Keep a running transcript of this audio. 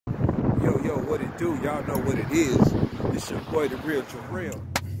Yo, what it do? Y'all know what it is. It's your boy, the real Jarrell.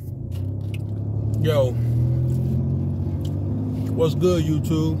 Yo, what's good,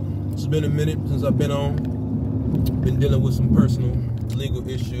 YouTube? It's been a minute since I've been on. Been dealing with some personal legal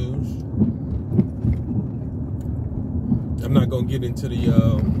issues. I'm not gonna get into the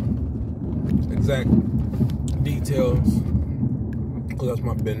exact details because that's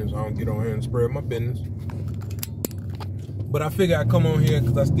my business. I don't get on here and spread my business. But I figure I come on here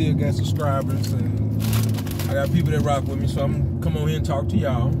because I still got subscribers and I got people that rock with me, so I'm gonna come on here and talk to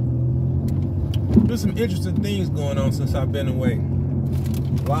y'all. There's some interesting things going on since I've been away.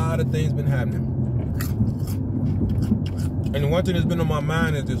 A lot of things been happening. And the one thing that's been on my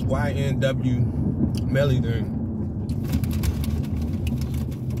mind is this YNWMELLY thing.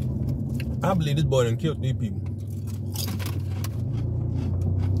 I believe this boy done killed these people.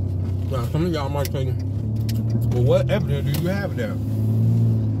 Now, some of y'all might say, well, what evidence do you have of that?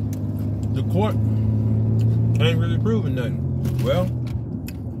 The court ain't really proving nothing. Well,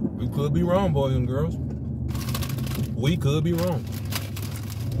 we could be wrong, boys and girls. We could be wrong.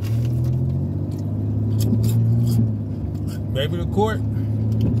 Maybe the court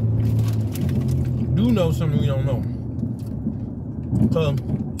do know something we don't know. So,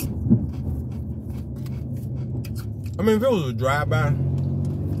 I mean, if it was a drive-by,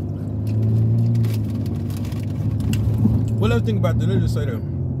 well, let's think about this. Let's just say that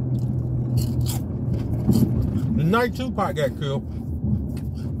the night Tupac got killed,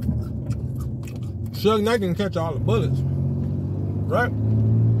 Suge Knight didn't catch all the bullets, right?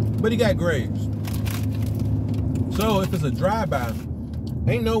 But he got graves. So if it's a drive-by,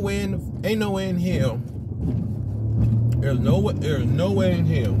 ain't no way in hell. There's no way in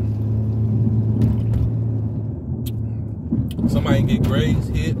hell somebody get graves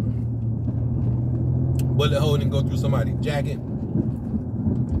hit, bullet hole didn't go through somebody's jacket.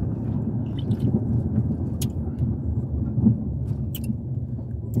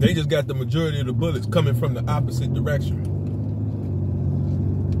 They just got the majority of the bullets coming from the opposite direction.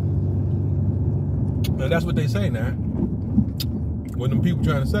 And that's what they say now. What them people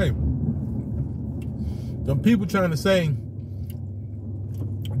trying to say? Them people trying to say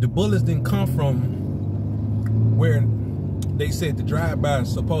the bullets didn't come from where they said the drive-by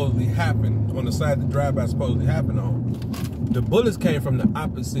supposedly happened, on the side the drive-by supposedly happened on. The bullets came from the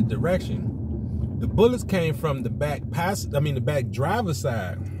opposite direction. The bullets came from the back the back driver's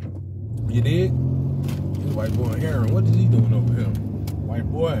side. You dig? This white boy heroin. What is he doing over here? White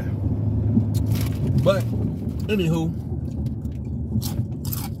boy. But, anywho,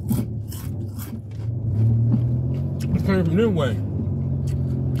 it came from this way.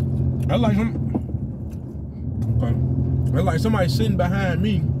 I like him. Okay. I like somebody sitting behind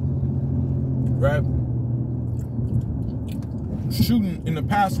me, right? Shooting in the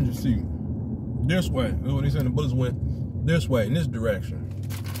passenger seat. This way. That's what they said. The bullets went this way, in this direction.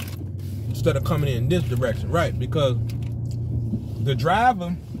 Instead of coming in this direction, right? Because the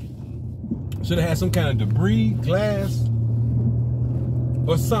driver should have had some kind of debris, glass,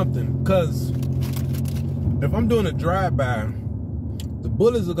 or something. Because if I'm doing a drive-by, the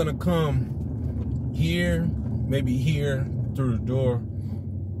bullets are gonna come here, maybe here, through the door,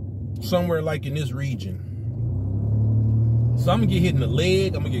 somewhere like in this region. So I'm gonna get hit in the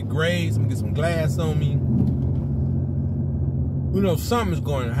leg, I'm gonna get grazed, I'm gonna get some glass on me. You know, something's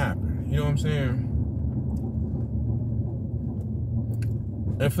going to happen. You know what I'm saying?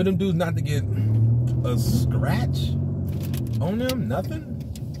 And for them dudes not to get a scratch on them, nothing,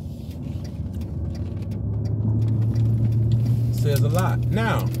 says a lot.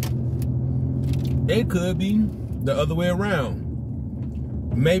 Now, it could be the other way around.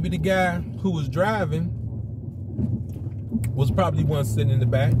 Maybe the guy who was driving was probably one sitting in the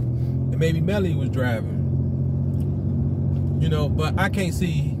back, and maybe Melly was driving. You know, but I can't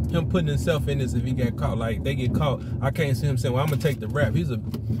see him putting himself in this if he got caught. Like, they get caught, I can't see him saying, well, I'm gonna take the rap. He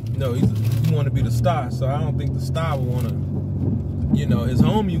want to be the star, so I don't think the star would want to, you know, his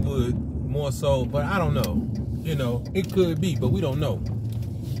homie would more so, but I don't know. You know, it could be, but we don't know.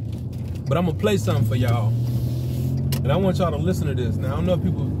 But I'm gonna play something for y'all, and I want y'all to listen to this. Now, I don't know if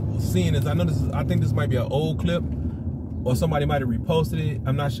people are seeing this. I think this might be an old clip, or somebody might have reposted it.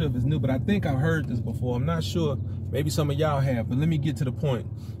 I'm not sure if it's new, but I think I've heard this before. I'm not sure. Maybe some of y'all have, but let me get to the point.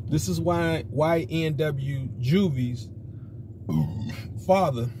 This is why YNW Juvy's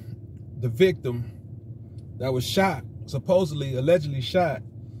father, the victim that was shot, supposedly, allegedly shot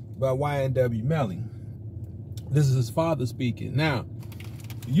by YNWMELLY. This is his father speaking. Now,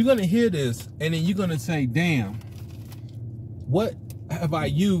 you're gonna hear this, and then you're gonna say, damn, what have our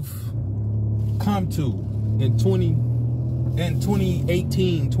youth come to in in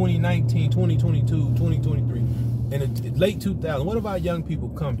 2018, 2019, 2022, 2023, in the late 2000s, what have our young people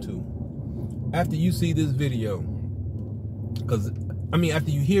come to after you see this video? Because, I mean,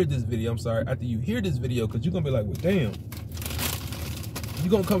 after you hear this video, I'm sorry, after you hear this video, because you're going to be like, well, damn. You're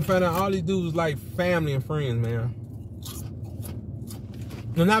going to come find out all these dudes is like family and friends, man.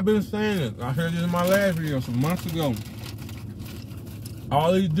 And I've been saying it. I heard this in my last video some months ago.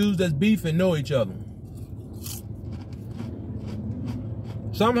 All these dudes that's beefing know each other.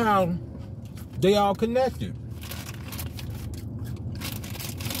 Somehow, they all connected.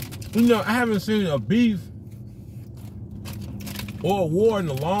 You know, I haven't seen a beef or a war in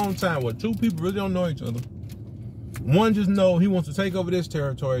a long time where two people really don't know each other. One just know he wants to take over this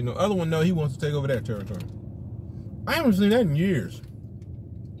territory, and the other one know he wants to take over that territory. I haven't seen that in years.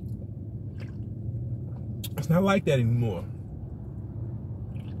 It's not like that anymore.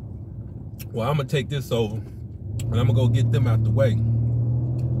 Well, I'm gonna take this over, and I'm gonna go get them out the way.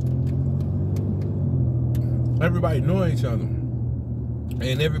 Everybody knowing each other,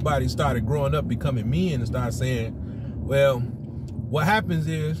 and everybody started growing up, becoming men, and started saying, well, what happens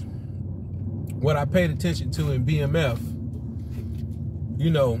is, what I paid attention to in BMF,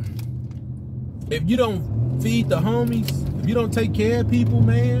 you know, if you don't feed the homies, if you don't take care of people,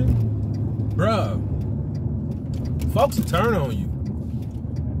 man, bruh, folks will turn on you.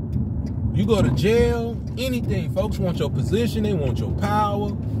 You go to jail, anything. Folks want your position, they want your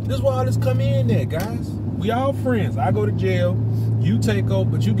power. This is why all this come in there, guys. We all friends. I go to jail, you take over,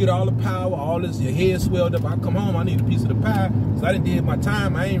 but you get all the power, all this, your head swelled up. I come home, I need a piece of the pie. So I done did my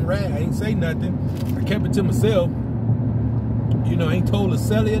time. I ain't rag, I ain't say nothing. I kept it to myself. You know, I ain't told a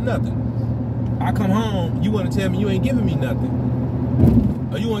celly or nothing. I come home, you want to tell me you ain't giving me nothing.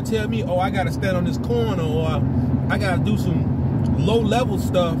 Or you want to tell me, oh, I got to stand on this corner, or I got to do some low-level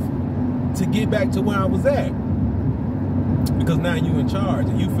stuff to get back to where I was at. Because now you in charge,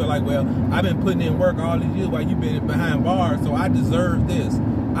 and you feel like, well, I've been putting in work all these years while you've been behind bars, so I deserve this.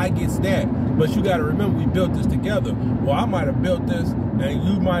 I get that. But you got to remember, we built this together. Well, I might have built this, and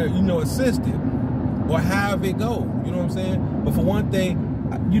you might have, you know, assisted, or have it go. You know what I'm saying? But for one thing,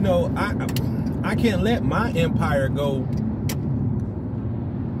 you know, I can't let my empire go.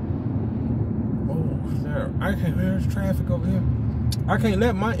 Oh, there. I can't. There's traffic over here. I can't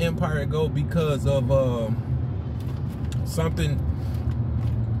let my empire go because of something,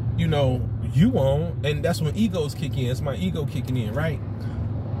 you know, you own, and that's when egos kick in. It's my ego kicking in, right?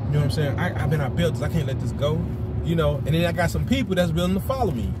 You know what I'm saying? I built this. I can't let this go, you know. And then I got some people that's willing to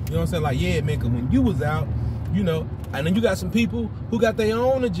follow me. You know what I'm saying? Like, yeah, man, because when you was out, you know, and then you got some people who got their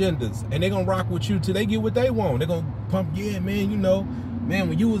own agendas, and they gonna rock with you till they get what they want. They gonna pump, yeah, man, you know, man,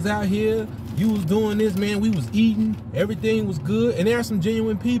 when you was out here, you was doing this, man, we was eating, everything was good. And there are some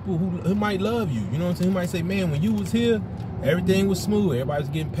genuine people who might love you. You know what I'm saying? Who might say, man, when you was here, everything was smooth. Everybody's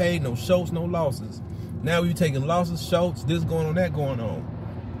getting paid, no shorts, no losses. Now you taking losses, shorts, this going on, that going on.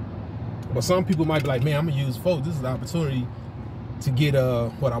 But some people might be like, man, I'm gonna use folks. This is the opportunity to get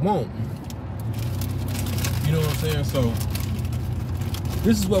what I want. You know what I'm saying? So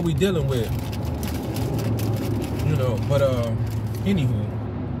this is what we dealing with. You know, but anywho.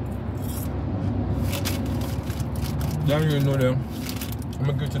 Y'all here know that. I'm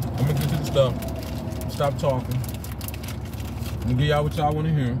gonna get to the stuff. Stop talking. I'm gonna give y'all what y'all want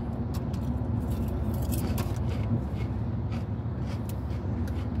to hear.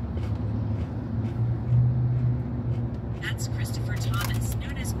 That's Christopher Thomas,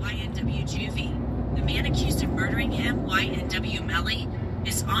 known as YNW Juvy. The man accused of murdering him, YNWMELLY,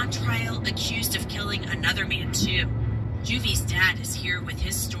 is on trial accused of killing another man too. Juvy's dad is here with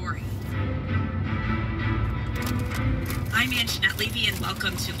his story. I'm Jeanette Levy, and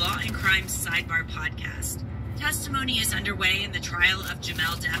welcome to Law and Crime Sidebar Podcast. Testimony is underway in the trial of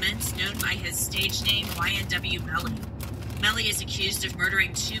Jamel Demons, known by his stage name YNWMELLY. Melly is accused of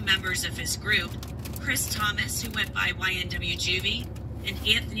murdering two members of his group, Chris Thomas, who went by YNW Juvy, and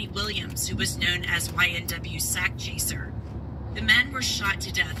Anthony Williams, who was known as YNW Sack Chaser. The men were shot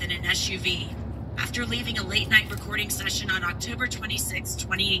to death in an SUV after leaving a late-night recording session on October 26,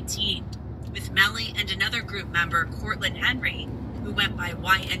 2018, with Melly and another group member, Cortland Henry, who went by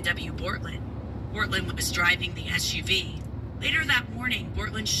YNW Bortland. Bortland was driving the SUV. Later that morning,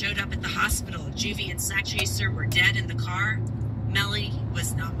 Bortland showed up at the hospital. Juvy and Sack Chaser were dead in the car. Melly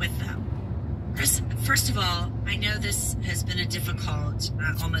was not with them. Chris, first of all, I know this has been a difficult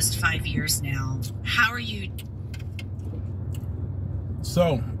almost 5 years now. How are you?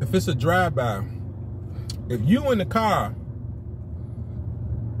 So, if it's a drive-by, if you in the car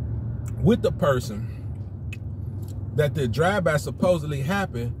with the person that the drive-by supposedly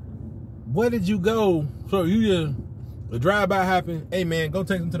happened, where did you go? So you just The drive-by happened. Hey, man, go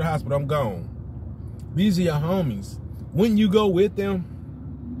take them to the hospital. I'm gone. These are your homies. When you go with them,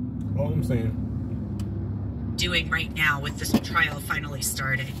 all I'm saying. Doing right now with this trial finally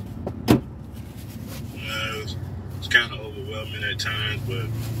starting? It's kind of overwhelming at times, but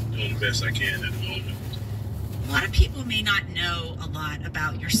doing the best I can at the moment. A lot of people may not know a lot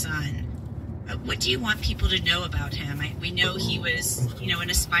about your son. What do you want people to know about him? We know he was, you know, an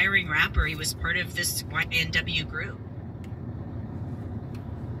aspiring rapper. He was part of this YNW group.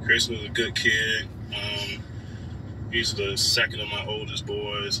 Chris was a good kid. He's the second of my oldest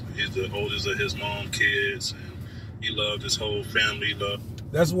boys. He's the oldest of his mom's kids. And he loved his whole family.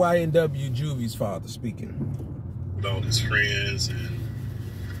 That's YNW Juvy's father speaking. With all his friends. And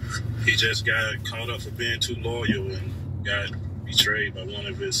he just got caught up for being too loyal and got betrayed by one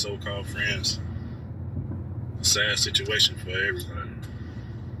of his so-called friends. A sad situation for everybody.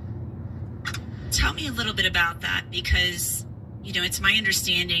 Tell me a little bit about that, because, you know, it's my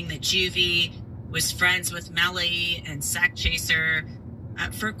understanding that Juvy was friends with Melly and Sack Chaser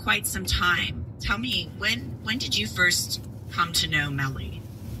for quite some time. Tell me, when did you first come to know Melly?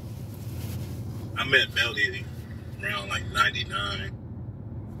 I met Melly around like 99.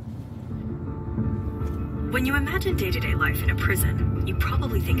 When you imagine day-to-day life in a prison, you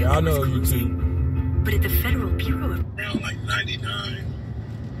probably think I it was know you too. But at the Federal Bureau of... Around like 99,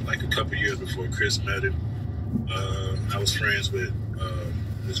 like a couple years before Chris met him, I was friends with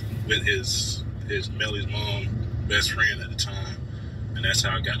his Melly's mom, best friend at the time, and that's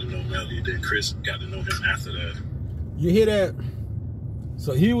how I got to know Melly. Then Chris got to know him after that. You hear that?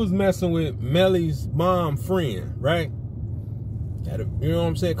 So he was messing with Melly's mom friend, right? You know what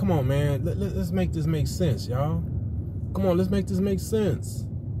I'm saying? Come on, man. Let's make this make sense, y'all. Come on, let's make this make sense.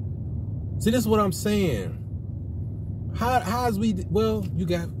 See, this is what I'm saying. How's we... Well, you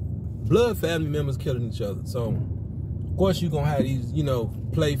got blood family members killing each other. So, of course, you're going to have these, you know,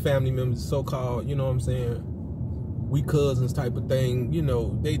 play family members, so-called, you know what I'm saying? We cousins type of thing. You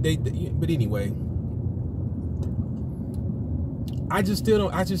know, they but anyway. I just still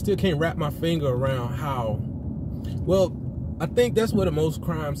can't wrap my finger around how... Well, I think that's where the most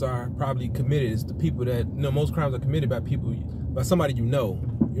crimes are probably committed, is the people that, you know, most crimes are committed by people, by somebody you know.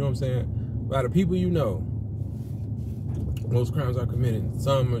 You know what I'm saying? By the people you know. Most crimes are committed.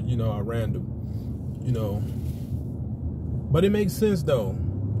 Some, you know, are random. You know. But it makes sense, though.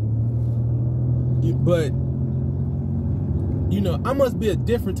 But, you know, I must be a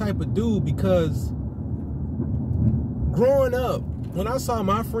different type of dude, because growing up, when I saw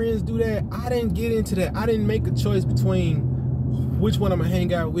my friends do that, I didn't get into that. I didn't make a choice between which one I'm going to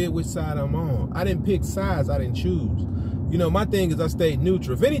hang out with, which side I'm on. I didn't pick sides. I didn't choose. You know, my thing is I stayed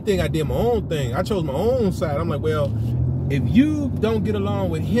neutral. If anything, I did my own thing. I chose my own side. I'm like, well, if you don't get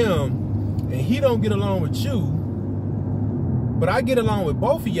along with him and he don't get along with you, but I get along with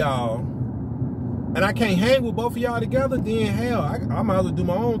both of y'all, and I can't hang with both of y'all together, then hell, I might as well do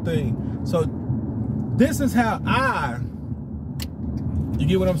my own thing. So this is how you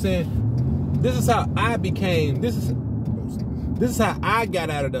get what I'm saying? This is how I became, this is how I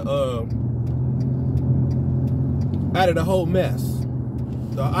got out of the whole mess,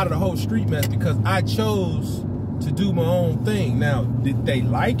 out of the whole street mess, because I chose to do my own thing. Now, did they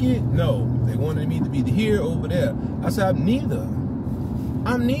like it? No. They wanted me to be here, over there. I said, I'm neither.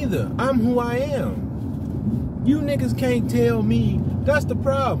 I'm who I am. You niggas can't tell me. That's the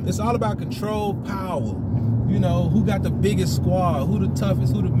problem. It's all about control, power. You know, who got the biggest squad, who the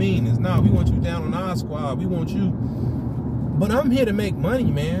toughest, who the meanest. Nah, we want you down on our squad. We want you. But I'm here to make money,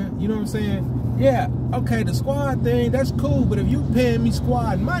 man. You know what I'm saying? Yeah, okay, the squad thing, that's cool. But if you paying me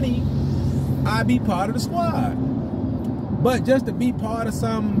squad money, I'd be part of the squad. But just to be part of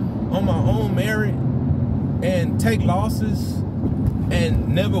something on my own merit and take losses and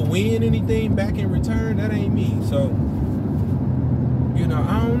never win anything back in return, that ain't me. So, you know,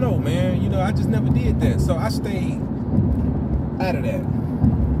 I don't know, man. You know, I just never did that. So I stayed out of that.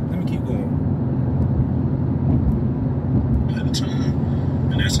 Let me keep going. At the time.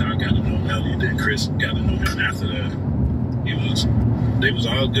 And that's how I got to know Melly. Then Chris got to know him after that. They was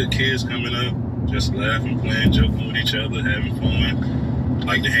all good kids coming up, just laughing, playing, joking with each other, having fun,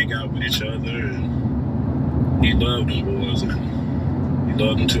 like to hang out with each other, and he loved them boys, and he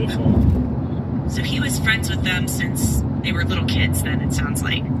loved them to a fault. So he was friends with them since they were little kids then, it sounds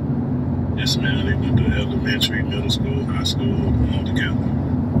like. Yes, man. They went to elementary, middle school, high school, all together.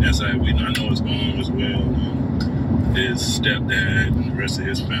 That's how I know his mom as well, his stepdad, and the rest of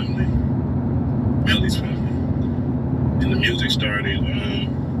his family, Melly's family. And the music started, I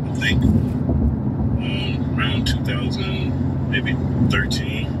think, around 2000, maybe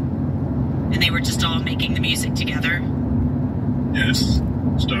 13. And they were just all making the music together? just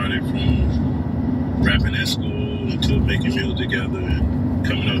started from rapping at school to making music together and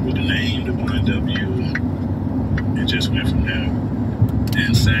coming up with the name, the YNW, and it just went from there.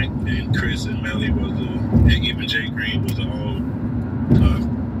 And Zach and Chris and Melly and even Jay Green was all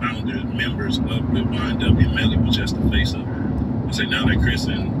founder members of the YNWMELLY, was just the face of it. I say now that Chris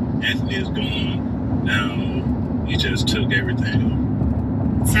and Anthony is gone, now he just took everything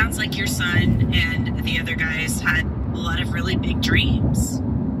over. Sounds like your son and the other guys had a lot of really big dreams.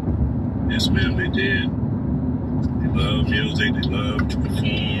 Yes, ma'am, they did. They loved music, they loved to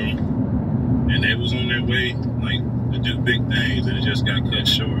perform, and they was on their way, like, to do big things, and it just got cut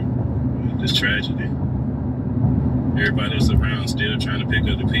short. This tragedy. Everybody that's around still trying to pick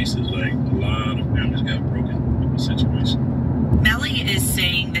up the pieces. Like, a lot of families got broken with the situation. Melly is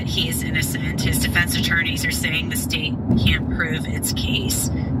saying that he is innocent. His defense attorneys are saying the state can't prove its case.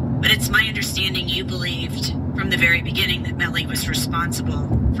 But it's my understanding you believed from the very beginning that Melly was responsible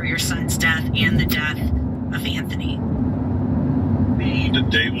for your son's death and the death of Anthony. From the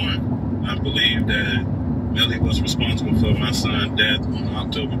day one, I believe that Melly was responsible for my son's death on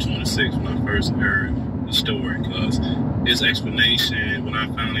October 26th when I first heard the story, because his explanation, when I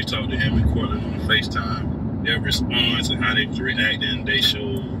finally talked to him in Portland on FaceTime, their response and how they was reacting, they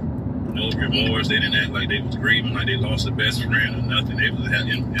showed no remorse. They didn't act like they was grieving, like they lost a best friend or nothing. They was,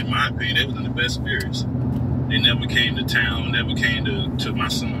 in my opinion, they was in the best spirits. They never came to town, never came to my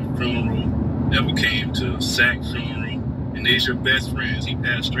son's funeral, never came to Zach's funeral. And these your best friends. He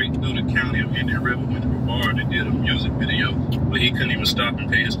passed straight through the county of Indian River, went to a bar and did a music video, but he couldn't even stop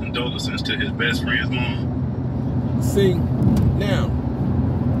and pay his condolences to his best friend's mom. See, now,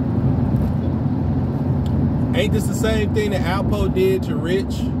 ain't this the same thing that Alpo did to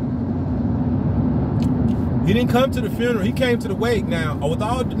Rich? He didn't come to the funeral. He came to the wake. Now,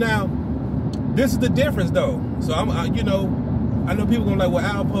 this is the difference, though. So you know, I know people gonna like, well,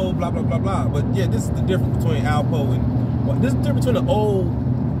 Alpo, blah blah blah blah. But yeah, this is the difference between Alpo and this is the difference between the old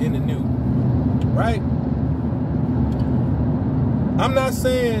and the new, right? I'm not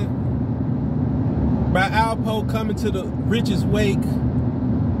saying by Alpo coming to the Rich's wake, you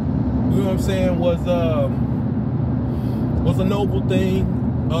know what I'm saying, was a noble thing,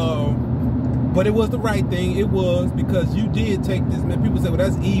 but it was the right thing. It was, because you did take this, man. People say, well,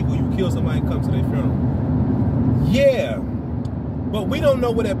 that's evil. You kill somebody and come to their funeral. Yeah, but we don't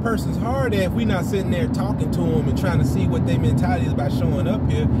know where that person's heart at if we're not sitting there talking to them and trying to see what their mentality is by showing up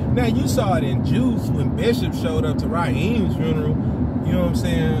here. Now, you saw it in Juice when Bishop showed up to Raheem's funeral, you know what I'm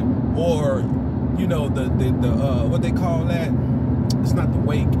saying? Or, you know, the what they call that? It's not the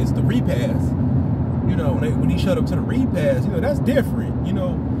wake, it's the repast. You know, when he showed up to the repast, you know, that's different. You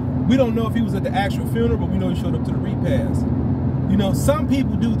know, we don't know if he was at the actual funeral, but we know he showed up to the repast. You know, some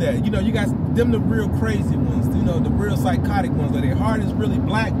people do that. You know, you got them, the real crazy ones, you know, the real psychotic ones, where their heart is really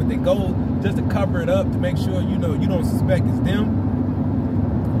black, but they go just to cover it up to make sure, you know, you don't suspect it's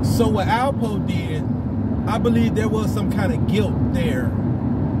them. So what Alpo did, I believe there was some kind of guilt there,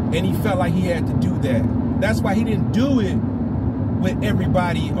 and he felt like he had to do that. That's why he didn't do it with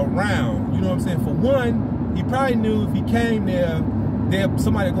everybody around. You know what I'm saying? For one, he probably knew if he came there,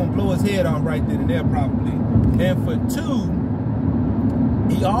 somebody gonna blow his head off right then and there probably. And for two,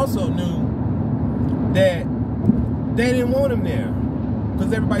 he also knew that they didn't want him there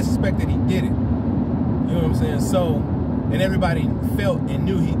because everybody suspected he did it. You know what I'm saying? So, and everybody felt and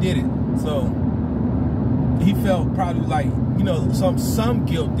knew he did it. So he felt probably like, you know, some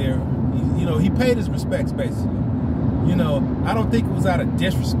guilt there. You know, he paid his respects basically. You know, I don't think it was out of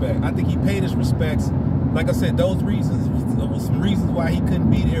disrespect. I think he paid his respects. Like I said, those reasons, there was some reasons why he couldn't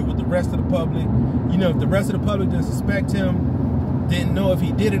be there with the rest of the public. You know, if the rest of the public didn't suspect him, didn't know if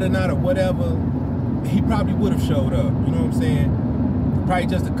he did it or not or whatever, he probably would have showed up. You know what I'm saying? Probably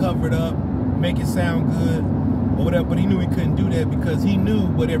just to cover it up, make it sound good or whatever. But he knew he couldn't do that because he knew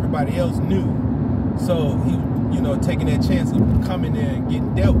what everybody else knew. So he, you know, taking that chance of coming there and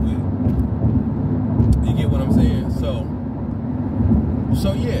getting dealt with. You get what I'm saying? So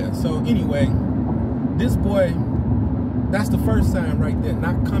yeah. So anyway, this boy, that's the first sign right there,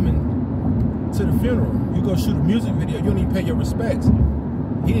 not coming to the funeral. You go shoot a music video, you don't even pay your respects.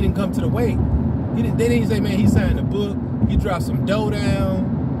 He didn't come to the wake. They didn't say, man, he signed a book, he dropped some dough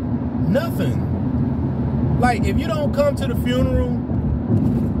down, nothing. Like, if you don't come to the funeral,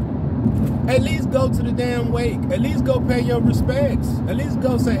 at least go to the damn wake. At least go pay your respects. At least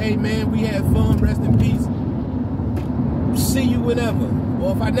go say, hey man, we had fun, rest in peace. See you whenever.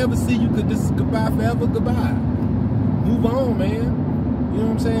 Or if I never see you, because this is goodbye forever, goodbye. Move on, man. You know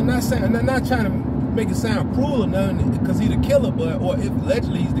what I'm saying? Not trying to make it sound cruel or nothing because he's the killer, but, or if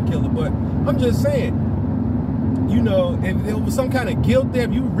allegedly he's the killer, but I'm just saying, you know, if there was some kind of guilt there,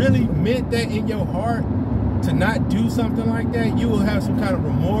 if you really meant that in your heart to not do something like that, you will have some kind of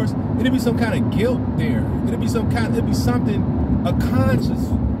remorse. It'll be some kind of guilt there. It'll be something, a conscience.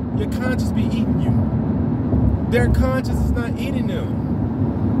 Your conscience be eating you. Their conscience is not eating them.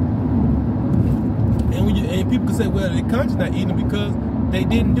 And people can say, well, their conscience not eating them because they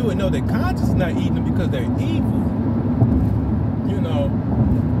didn't do it. No, their conscience is not eating them because they're evil. You know,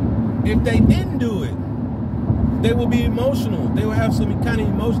 if they didn't do it, they will be emotional. They will have some kind of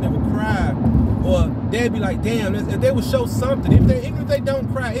emotion. They will cry, or they'd be like, "Damn!" If they would show something, even if they don't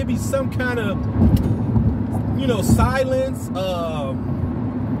cry, it'd be some kind of, you know, silence,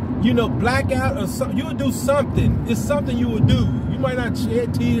 you know, blackout, or something. You would do something. It's something you would do. You might not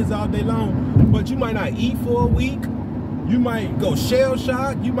shed tears all day long, but you might not eat for a week. You might go shell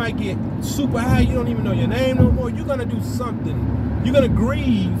shock. You might get super high. You don't even know your name no more. You're gonna do something. You're gonna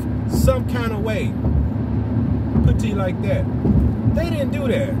grieve some kind of way. Put to you like that. They didn't do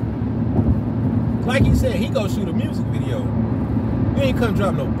that. Like he said, he go shoot a music video. You ain't come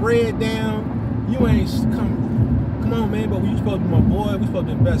drop no bread down. You ain't come on, man. But we supposed to be my boy. We supposed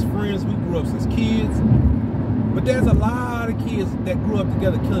to be best friends. We grew up since kids. But there's a lot of kids that grew up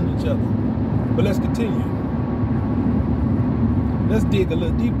together killing each other. But let's continue. Let's dig a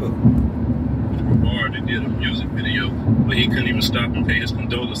little deeper. They did a music video, but he couldn't even stop and pay his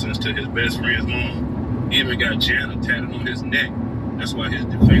condolences to his best friend's mom. He even got Jana tatted on his neck. That's why his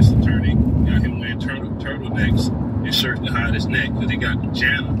defense attorney got him wearing turtlenecks and shirts to hide his neck, because he got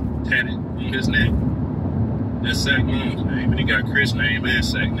Jana tatted on his neck. That's Sack Mom's name, and he got Chris' name and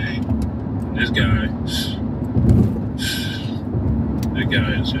Sack's name. This guy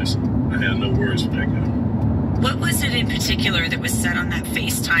is just, I have no words for that guy. What was it in particular that was said on that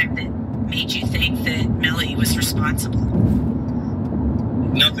FaceTime that made you think that Melly was responsible?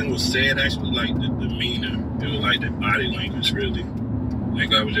 Nothing was said, actually, like the demeanor. It was like the body language, really.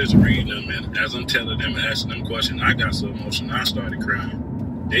 Like I was just reading them, and as I'm telling them and asking them questions, I got so emotional, I started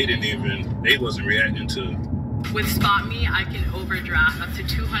crying. They wasn't reacting to. With SpotMe, I can overdraft up to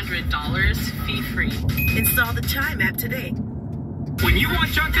 $200 fee-free. Install the Chime app today. When you want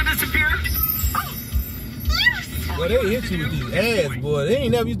junk to disappear, Well, they hit you with these ads, boy. They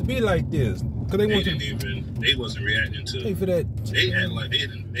ain't never used to be like this. Cause they wasn't reacting to. Pay for that. They acted like they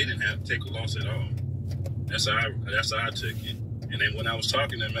didn't have to take a loss at all. That's how I took it. And then when I was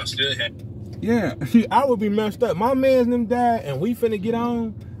talking to them, I still had. Yeah, see, I would be messed up. My man's them died, and we finna get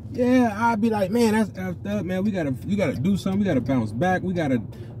on. Yeah, I'd be like, man, that's effed up, man. We gotta do something. We gotta bounce back. We gotta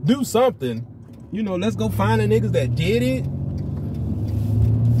do something. You know, let's go find the niggas that did it.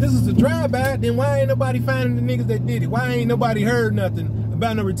 This is a drive-by, then why ain't nobody finding the niggas that did it? Why ain't nobody heard nothing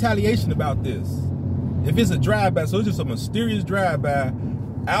about no retaliation about this? If it's a drive-by, so it's just a mysterious drive-by,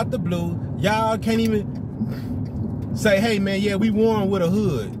 out the blue, y'all can't even say, hey man, yeah, we warring with a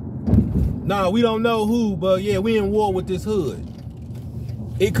hood. Nah, we don't know who, but yeah, we in war with this hood.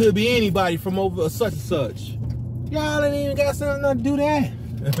 It could be anybody from over such and such. Y'all ain't even got something to do that.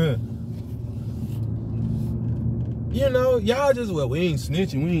 You know, y'all just, well, we ain't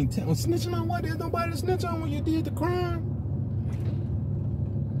snitching. We ain't snitching on what? There's nobody to snitch on when you did the crime.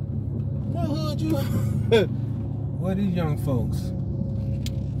 What hood you? Well, these young folks.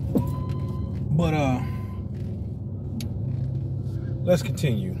 But, let's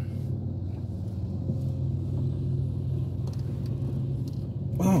continue.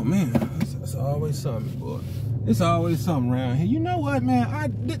 Oh, man, it's always something, boy. It's always something around here. You know what, man?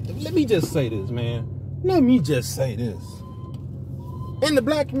 Let me just say this, man. Let me just say this. In the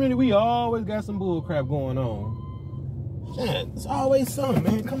black community, we always got some bull crap going on. Shit, it's always something,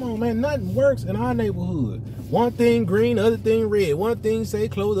 man. Come on, man. Nothing works in our neighborhood. One thing green, other thing red. One thing say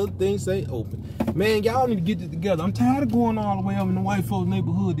closed, other thing say open. Man, y'all need to get it together. I'm tired of going all the way over in the white folks'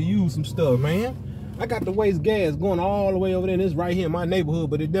 neighborhood to use some stuff, man. I got to waste gas going all the way over there, and it's right here in my neighborhood,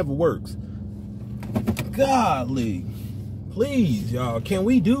 but it never works. Godly. Please, y'all, can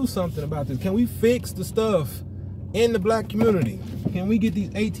we do something about this? Can we fix the stuff in the black community? Can we get these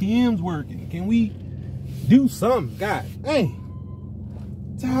ATMs working? Can we do something? God, hey,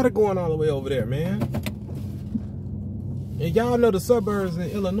 tired of going all the way over there, man. And y'all know the suburbs in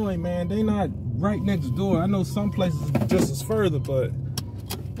Illinois, man, they not right next door. I know some places just as further, but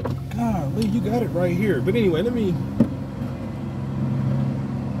golly, you got it right here. But anyway, let me.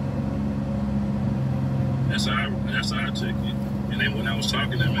 That's how I took it. And then when I was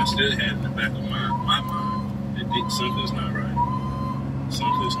talking to him, I still had in the back of my mind that something's not right.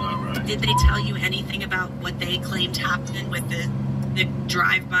 Something's not right. Did they tell you anything about what they claimed happened with the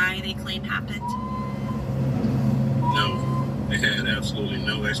drive-by they claimed happened? No. They had absolutely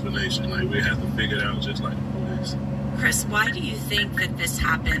no explanation. Like, we had to figure it out just like the police. Chris, why do you think that this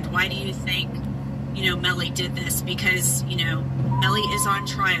happened? Why do you think, Melly did this? Because, Melly is on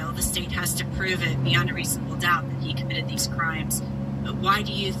trial. The state has to prove it beyond a reasonable doubt that he committed these crimes. But why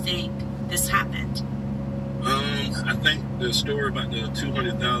do you think this happened? I think the story about the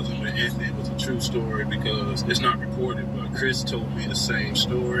 $200,000 with Anthony was a true story because it's not recorded, but Chris told me the same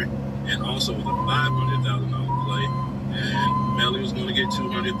story, and also it was a $500,000 play, and Melly was going to get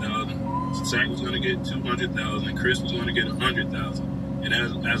 $200,000, Zach was going to get $200,000, and Chris was going to get $100,000.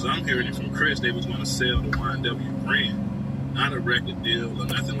 And as I'm hearing it from Chris, they was going to sell the YNW brand, not a record deal or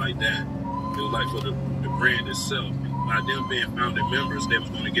nothing like that. It was like for the brand itself. And by them being founding members, they was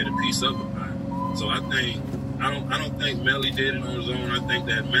going to get a piece of the pie. So I don't think Melly did it on his own. I think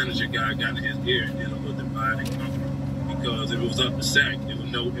that manager guy got in his ear and did a little dividing company. Because if it was up to Zach, it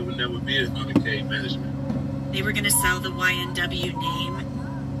would never be a 100K management. They were going to sell the YNW name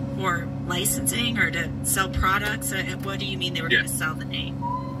for licensing or to sell products? What do you mean they were going to sell the name?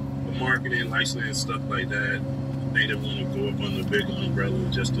 For marketing, licensing, stuff like that. They didn't want to go up on the big umbrella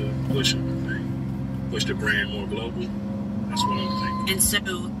just to push everything, push the brand more global. That's what I'm thinking. And so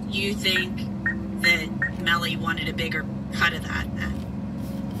you think that Melly wanted a bigger cut of that then?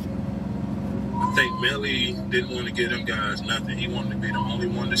 I think Melly didn't want to give them guys nothing. He wanted to be the only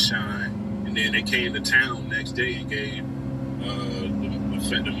one to shine. And then they came to town next day and gave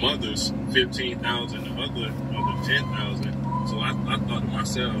the mothers $15,000, the other $10,000. So I thought to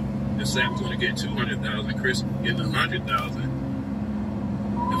myself, if Zach was going to get $200,000, Chris getting $100,000.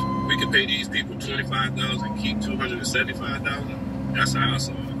 If we could pay these people $25,000, keep $275,000, that's how I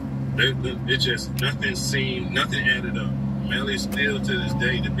saw it. It just nothing added up. Melly still to this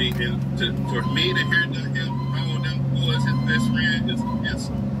day for me to hear him call them boys his best friend is an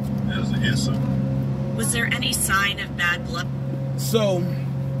insult. That was an insult. Was there any sign of bad blood? So,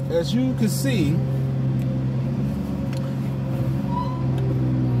 as you can see,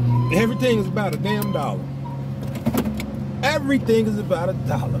 everything is about a damn dollar. Everything is about a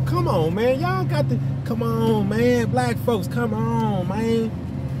dollar. Come on, man. Y'all got to, come on, man. Black folks, come on, man.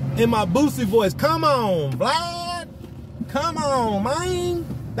 In my Boosie voice, come on, Vlad. Come on, man.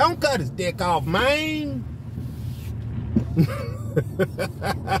 Don't cut his dick off, man.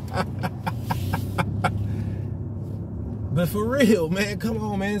 But for real, man, come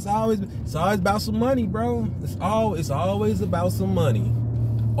on, man. It's always about some money, bro. It's always about some money.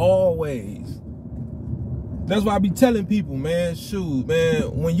 Always. That's why I be telling people, man, shoot,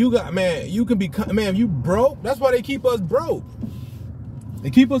 man, when you got, man, you can be, man, if you broke, that's why they keep us broke. They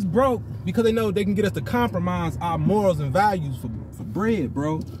keep us broke because they know they can get us to compromise our morals and values for bread,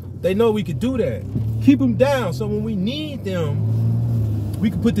 bro. They know we could do that. Keep them down so when we need them, we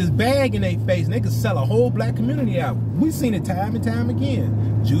can put this bag in their face and they can sell a whole black community out. We've seen it time and time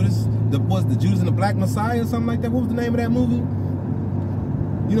again. Judas, was the Judas and the Black Messiah or something like that? What was the name of that movie?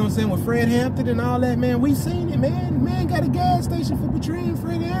 You know what I'm saying? With Fred Hampton and all that, man. We seen it, man. Man got a gas station for betraying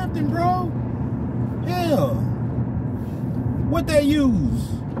Fred Hampton, bro. Hell. What they use?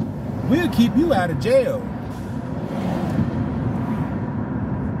 We'll keep you out of jail.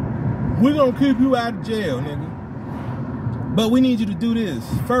 We're gonna keep you out of jail, nigga. But we need you to do this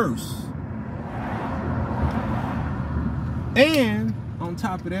first. And on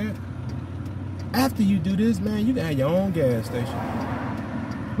top of that, after you do this, man, you can have your own gas station.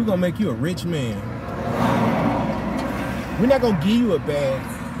 We're gonna make you a rich man. We're not gonna give you a bag,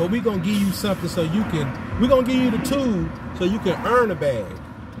 but we're gonna give you something so you can, we're gonna give you the tool so you can earn a bag.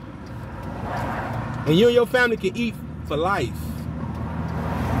 And you and your family can eat for life.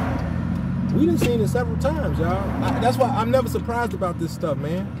 We done seen it several times, y'all. That's why I'm never surprised about this stuff,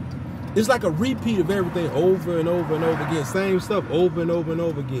 man. It's like a repeat of everything over and over and over again. Same stuff over and over and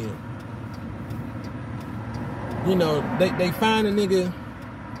over again. You know, they find a nigga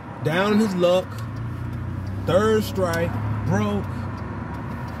down in his luck, third strike, broke,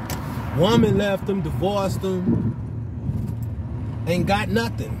 woman left him, divorced him, ain't got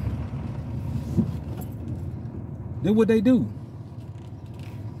nothing. Then what they do?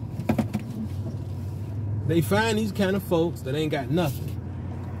 They find these kind of folks that ain't got nothing.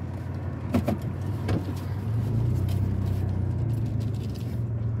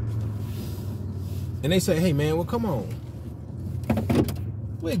 And they say, hey man, well come on.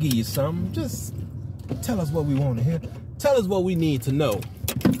 We'll give you something. Just tell us what we want to hear. Tell us what we need to know.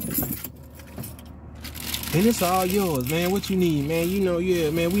 And it's all yours, man. What you need, man. You know, yeah,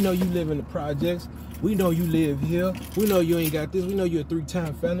 man, we know you live in the projects. We know you live here. We know you ain't got this. We know you're a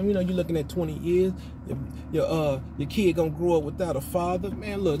 3-time felon. We know you're looking at 20 years. Your kid gonna grow up without a father.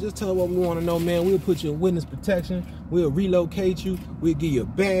 Man, look, just tell us what we want to know, man. We'll put you in witness protection. We'll relocate you. We'll give you a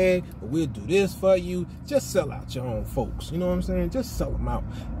bag. We'll do this for you. Just sell out your own folks. You know what I'm saying? Just sell them out.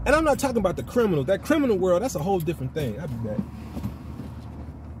 And I'm not talking about the criminals. That criminal world, that's a whole different thing. I'll be back.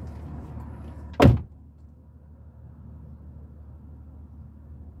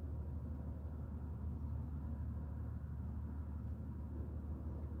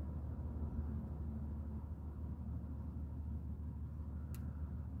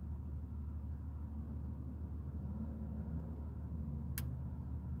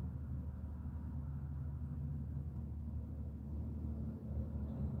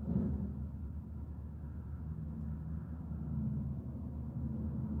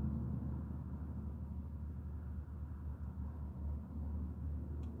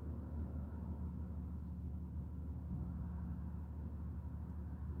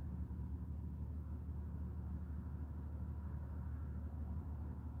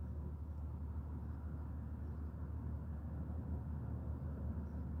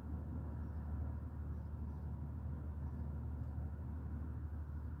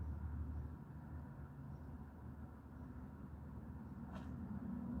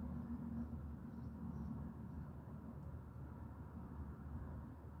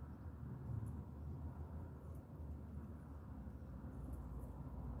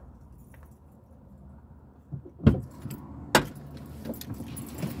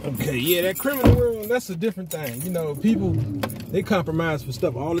 Okay, yeah, that criminal world, that's a different thing. You know, people, they compromise for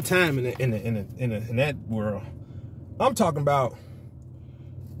stuff all the time in that world. I'm talking about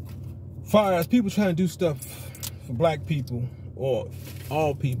far as people trying to do stuff for black people or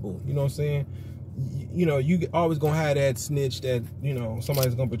all people, you know what I'm saying? You know, you always gonna have that snitch that, you know,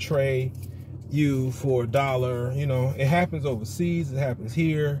 somebody's gonna betray you for $1. You know, it happens overseas, it happens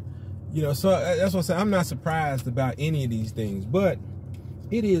here, you know, so that's what I'm saying. I'm not surprised about any of these things, but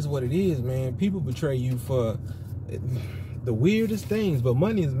it is what it is, man. People betray you for the weirdest things, but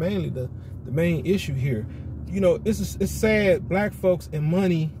money is mainly the main issue here. You know, it's sad. Black folks and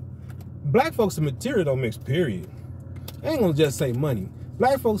money, black folks and material don't mix, period. I ain't gonna just say money.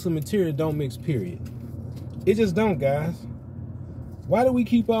 Black folks and material don't mix, period. It just don't, guys. Why do we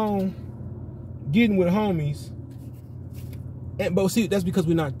keep on getting with homies? But see, that's because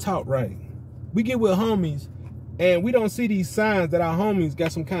we're not taught right. We get with homies and we don't see these signs that our homies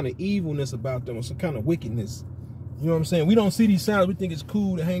got some kind of evilness about them or some kind of wickedness. You know what I'm saying? We don't see these signs. We think it's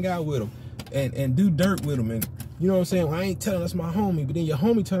cool to hang out with them and do dirt with them. And you know what I'm saying? Well, I ain't telling that's my homie. But then your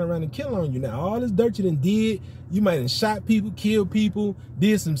homie turn around and kill on you now. All this dirt you done did, you might have shot people, killed people,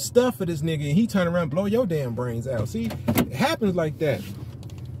 did some stuff for this nigga, and he turn around and blow your damn brains out. See? It happens like that.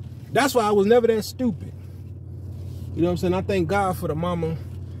 That's why I was never that stupid. You know what I'm saying? I thank God for the mama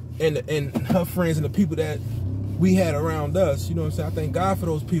and her friends and the people that we had around us. You know what I'm saying? I thank God for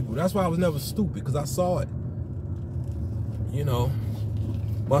those people. That's why I was never stupid, because I saw it. You know,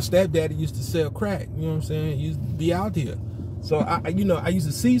 my stepdaddy used to sell crack. You know what I'm saying? He used to be out here. So I used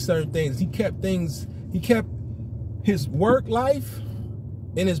to see certain things. He kept his work life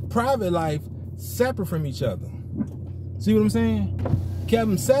and his private life separate from each other. See what I'm saying? Kept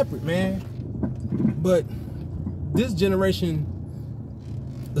them separate, man. But this generation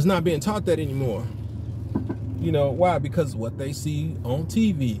is not being taught that anymore. You know why? Because of what they see on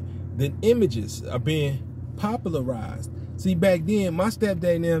TV. The images are being popularized. See, back then, my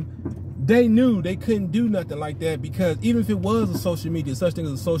stepdad and them, they knew they couldn't do nothing like that, because even if it was a social media, such thing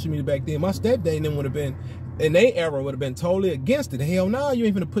as a social media back then, my stepdad and them would have been, in their era, would have been totally against it. Hell no, you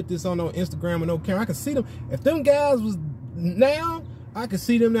ain't gonna put this on no Instagram or no camera. I can see them. If them guys was now, I can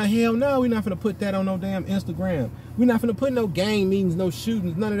see them now. Hell no, we're not gonna put that on no damn Instagram. We're not gonna put no gang meetings, no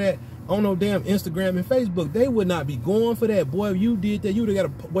shootings, none of that on no damn Instagram and Facebook. They would not be going for that. Boy, if you did that, you would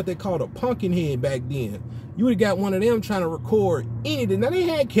have got what they called a pumpkin head back then. You would have got one of them trying to record anything. Now, they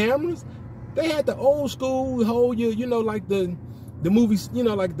had cameras. They had the old school whole, you know, like the movies, you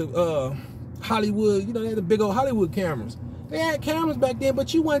know, like the Hollywood, you know, they had the big old Hollywood cameras. They had cameras back then,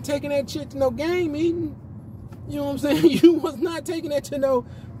 but you wasn't taking that shit to no gang meeting. You know what I'm saying? You was not taking that to no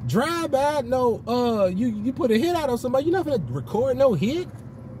drive-by, no, you put a hit out on somebody. You're not gonna record no hit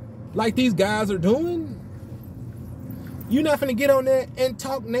like these guys are doing. You're not gonna get on there and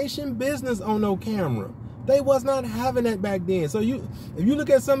talk nation business on no camera. They was not having that back then. So if you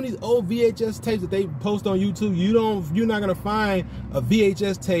look at some of these old VHS tapes that they post on YouTube, you're not gonna find a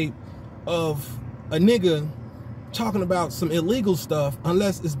VHS tape of a nigga talking about some illegal stuff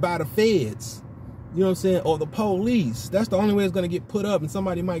unless it's by the feds. You know what I'm saying? Or the police. That's the only way it's going to get put up, and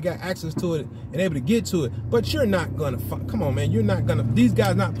somebody might get access to it and able to get to it. But you're not going to, come on, man. You're not going to, these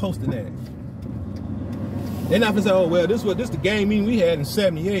guys not posting that. They're not going to say, oh, well, this the game meeting we had in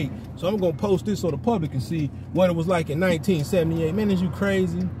 78, so I'm going to post this so the public can see what it was like in 1978. Man, is you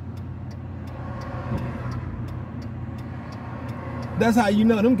crazy? That's how you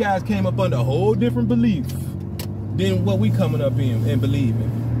know them guys came up under a whole different belief than what we coming up in and believing.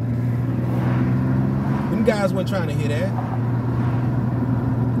 Them guys weren't trying to hear that.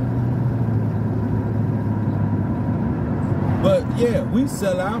 But yeah, we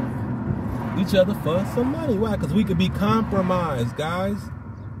sell out each other for some money. Why? Because we could be compromised, guys.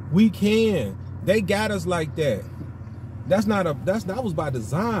 We can. They got us like that. That was by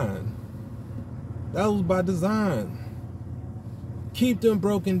design. That was by design. Keep them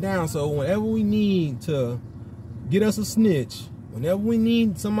broken down, so whenever we need to get us a snitch, whenever we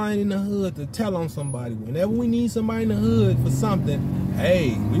need somebody in the hood to tell on somebody, whenever we need somebody in the hood for something,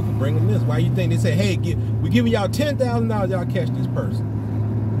 hey, we can bring them this. Why you think they say, hey, we giving y'all $10,000, y'all catch this person?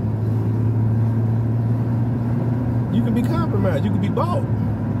 You can be compromised. You can be bought.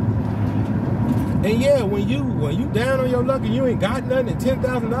 And yeah, when you down on your luck and you ain't got nothing and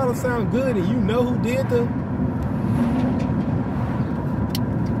 $10,000 sound good and you know who did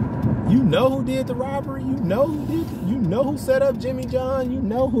the robbery, you know who set up Jimmy John, you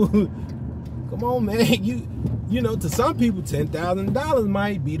know who. Come on, man. You know, to some people $10,000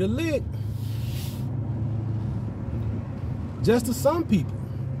 might be the lick. Just to some people,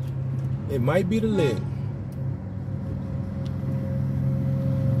 it might be the lick.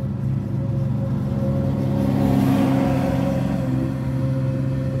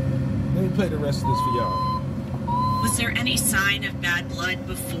 Let me play the rest of this for y'all. Was there any sign of bad blood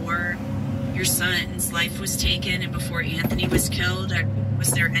before your son's life was taken and before Anthony was killed? Or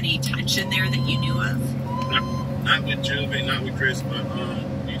was there any tension there that you knew of? Not with Juvy, not with Chris, but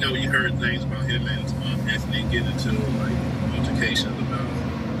you know, you heard things about him and Anthony getting into like altercations about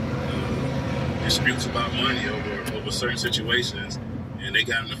disputes about money over certain situations, and they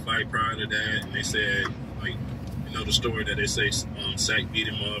got in a fight prior to that, and they said, like, you know, the story that they say Sack beat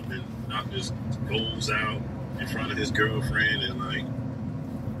him up and knocked his goals out in front of his girlfriend, and like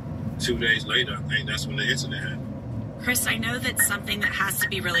 2 days later, I think that's when the incident happened. Chris, I know that something that has to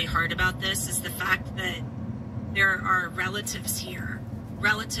be really hard about this is the fact that there are relatives here,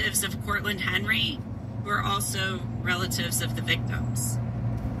 relatives of Cortland Henry, who are also relatives of the victims.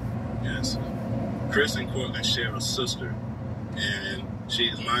 Yes. Chris and Cortland share a sister, and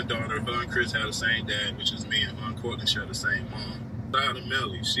she's my daughter. Her and Chris have the same dad, which is me, and her and Cortland share the same mom.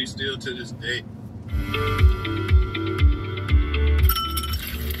 YNWMELLY, she's still to this day.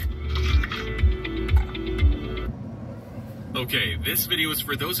 Okay, this video is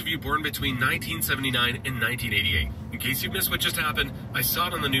for those of you born between 1979 and 1988. In case you missed what just happened, I saw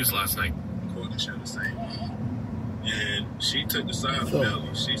it on the news last night. Cortland share the same mom, and she took the side of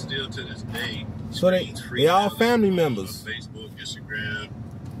Melly. She still to this day. So they all family members. Facebook, Instagram.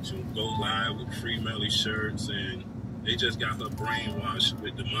 She'll go live with free Melly shirts, and they just got her brainwashed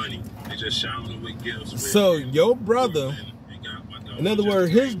with the money. They just showering her with gifts. So your brother, in other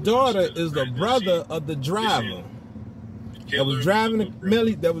words, his daughter is the brother of the driver that was driving with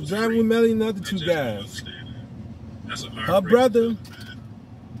Melly and the other two guys. That's a her brother.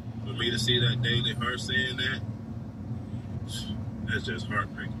 For me to see that daily, her saying that, that's just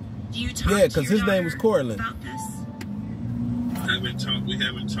heartbreaking. Yeah, because his name was Cortland. We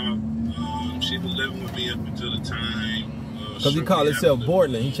haven't talked. She was living with me up until the time. Because he called himself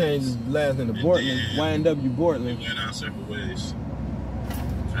Bortland. He changed his last name to Bortland. YNW Bortland. We went our separate ways.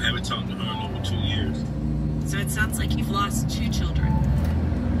 I haven't talked to her in over 2 years. So it sounds like you've lost 2 children.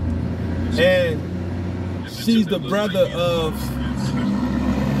 And she's the brother of...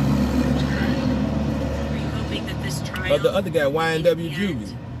 Are you hoping that this trial... Of the other guy, YNW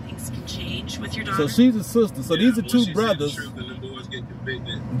Juvy. Things can change with your daughter? So she's a sister. So these are 2 brothers.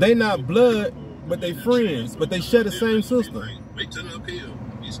 They not blood, but they friends. But they share the same sister. Wait till the appeal.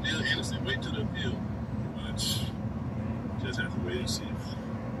 He's still innocent. Wait till the appeal. But just have to wait and see.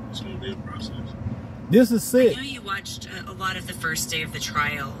 It's going to be a process. This is sick. I know you watched a lot of the first day of the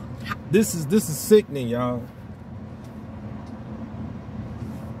trial. This is sickening, y'all.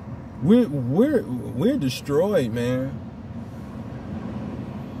 We're destroyed, man.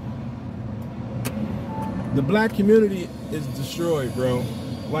 The black community is destroyed, bro.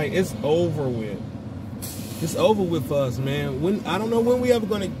 Like, it's over with. It's over with for us, man. I don't know when we ever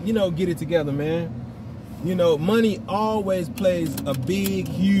gonna, get it together, man. Money always plays a big,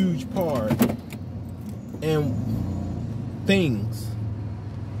 huge part in things.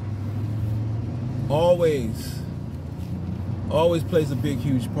 always plays a big,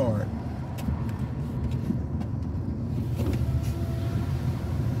 huge part.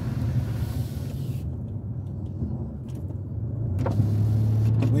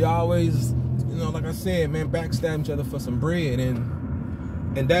 We always, you know, like I said, man, backstab each other for some bread,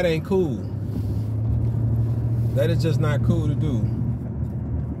 and that ain't cool. That is just not cool to do.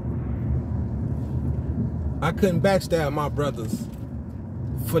 I couldn't backstab my brothers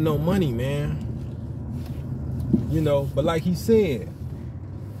for no money, man. You know, but like he said,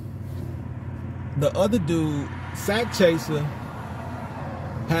 the other dude, Sack Chaser,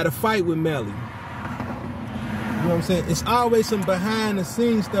 had a fight with Melly. You know what I'm saying? It's always some behind the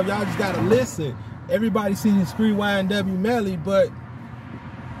scenes stuff. Y'all just gotta listen. Everybody sees the screen YNWMELLY, but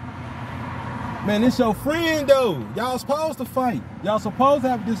man, it's your friend though. Y'all supposed to fight. Y'all supposed to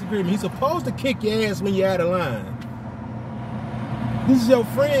have a disagreement. He's supposed to kick your ass when you're out of line. This is your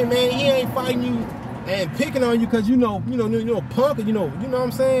friend, man. He ain't fighting you and picking on you because you know, punk, you know what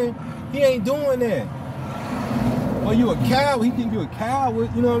I'm saying? He ain't doing that. Or you a coward, he think you a coward,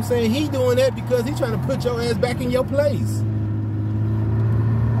 you know what I'm saying? He doing that because he trying to put your ass back in your place.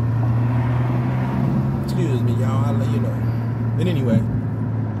 Excuse me, y'all, I'll let you know. But anyway,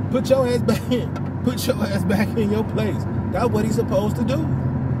 put your ass back in your place. That's what he's supposed to do.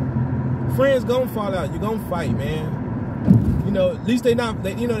 Friends gonna fall out, you gonna fight, man. You know, at least they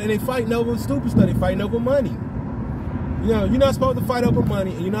fighting over stupid stuff, they fighting over money. You know, you're not supposed to fight over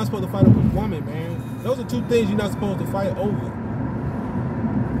money, and you're not supposed to fight over a woman, man. Those are two things you're not supposed to fight over.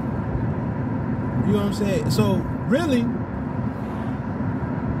 You know what I'm saying? So, really,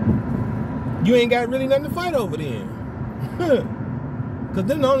 you ain't got really nothing to fight over then. Because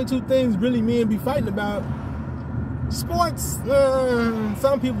then the only two things really men be fighting about. Sports,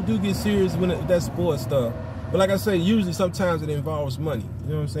 some people do get serious when that sports stuff. But like I say, usually sometimes it involves money. You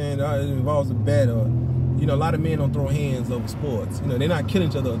know what I'm saying? It involves a bet, or, you know, a lot of men don't throw hands over sports. You know, they're not killing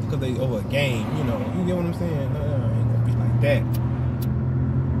each other because they over a game. You know, you get what I'm saying? No, it ain't gonna be like that.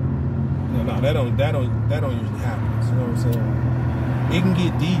 No, that don't usually happen. You know what I'm saying? It can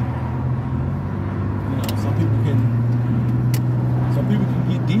get deep. You know, some people can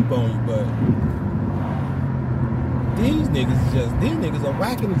get deep on you, but these niggas are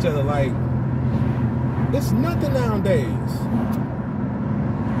whacking each other like it's nothing nowadays.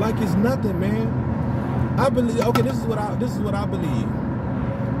 Like it's nothing, man. I believe. Okay, this is what I believe.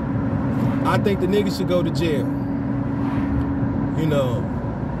 I think the niggas should go to jail. You know,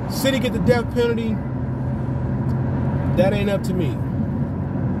 city get the death penalty. That ain't up to me. You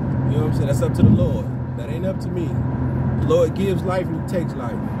know what I'm saying? That's up to the Lord. That ain't up to me. The Lord gives life and He takes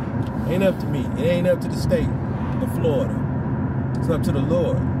life. Ain't up to me. It ain't up to the state of Florida. It's up to the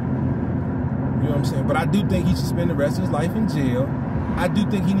Lord. You know what I'm saying? But I do think he should spend the rest of his life in jail. I do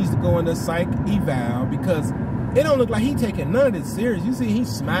think he needs to go into psych eval because it don't look like he taking none of this serious. You see, he's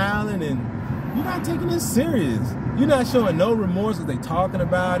smiling and you're not taking this serious. You're not showing no remorse as they talking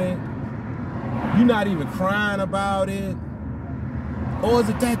about it. You're not even crying about it. Or is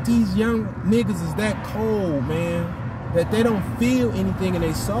it that these young niggas is that cold, man, that they don't feel anything in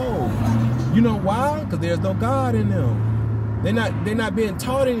their soul? You know why? Because there's no God in them. They're not being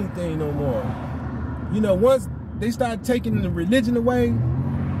taught anything no more. You know, once they start taking the religion away,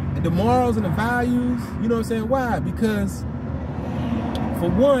 and the morals and the values, you know what I'm saying? Why? Because, for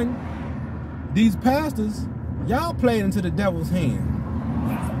one, these pastors, y'all played into the devil's hand.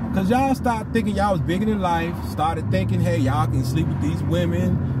 Because y'all started thinking y'all was bigger than life, started thinking, hey, y'all can sleep with these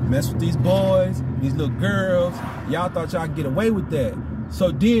women, mess with these boys, these little girls. Y'all thought y'all could get away with that.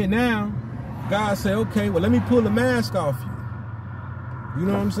 So then now, God said, okay, well, let me pull the mask off you. You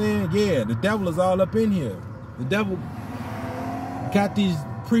know what I'm saying? Yeah, the devil is all up in here. The devil got these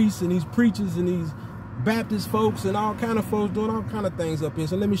priests and these preachers and these Baptist folks and all kind of folks doing all kind of things up here.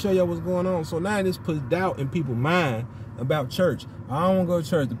 So let me show y'all what's going on. So now this puts doubt in people's mind about church. I don't want to go to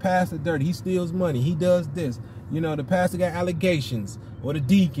church. The pastor dirty. He steals money. He does this. You know, the pastor got allegations, or the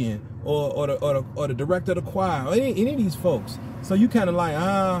deacon, or the director of the choir, or any of these folks. So you kind of like,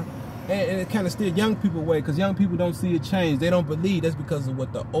 and it kind of steer young people away because young people don't see a change. They don't believe. That's because of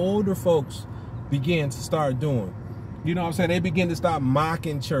what the older folks begin to start doing. You know what I'm saying? They begin to start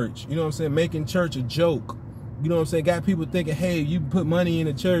mocking church. You know what I'm saying? Making church a joke. You know what I'm saying? Got people thinking, hey, you put money in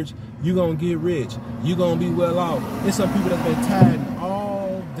the church, you're going to get rich. You're going to be well off. There's some people that's been tied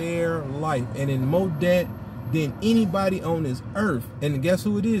all their life and in more debt than anybody on this earth. And guess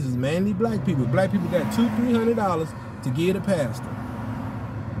who it is? It's mainly black people. Black people got $200-300 to give the pastor.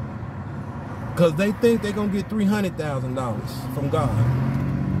 Because they think they're going to get $300,000 from God.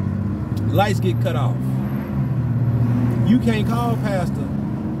 Lights get cut off. You can't call pastor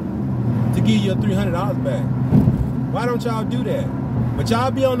to give you $300 back. Why don't y'all do that? But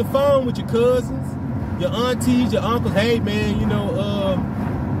y'all be on the phone with your cousins, your aunties, your uncles. Hey, man, you know,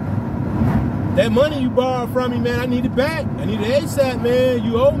 that money you borrowed from me, man, I need it back. I need it ASAP, man.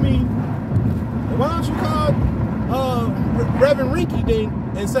 You owe me. Why don't you call Reverend Rinky Dink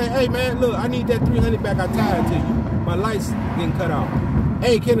and say, hey, man, look, I need that $300 back I tied to you. My light's getting cut off.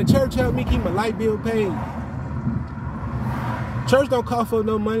 Hey, can the church help me keep my light bill paid? Church don't cost for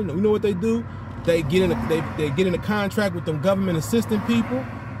no money. You know what they do? They get in a contract with them government assistant people,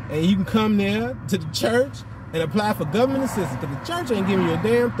 and you can come there to the church and apply for government assistance because the church ain't giving you a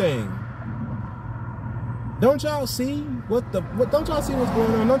damn thing. Don't y'all see don't y'all see what's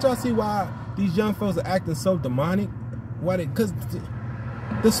going on? Don't y'all see why these young folks are acting so demonic? Why they? Because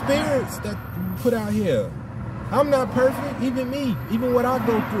the spirits that put out here. I'm not perfect, even me, even what I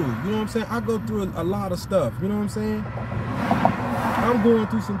go through. You know what I'm saying? I go through a lot of stuff. You know what I'm saying? I'm going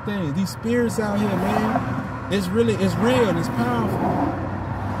through some things. These spirits out here, man, it's real, and it's powerful.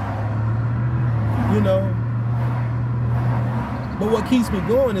 You know? But what keeps me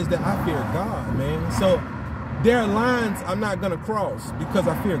going is that I fear God, man. So there are lines I'm not gonna cross because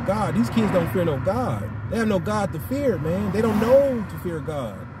I fear God. These kids don't fear no God. They have no God to fear, man. They don't know to fear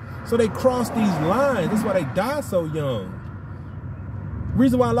God. So they cross these lines. That's why they die so young.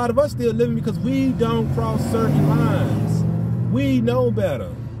 Reason why a lot of us still living because we don't cross certain lines. We know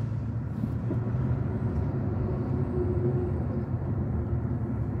better.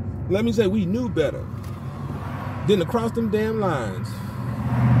 Let me say we knew better than to cross them damn lines.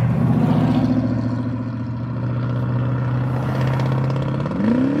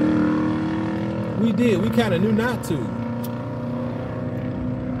 We did. We kind of knew not to.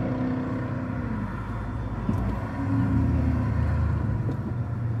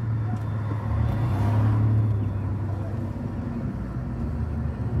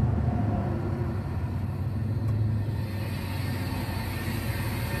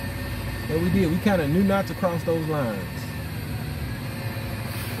 We did. We kind of knew not to cross those lines.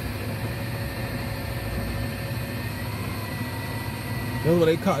 That's what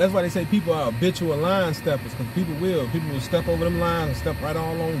they call. That's why they say people are habitual line steppers, because people will step over them lines and step right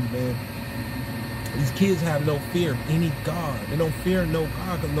all on you, man. These kids have no fear of any God. They don't fear no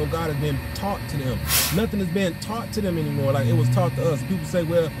God because no God has been taught to them. Nothing is being taught to them anymore like it was taught to us. People say,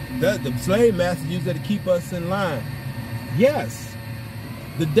 well, the slave masters used that to keep us in line. Yes.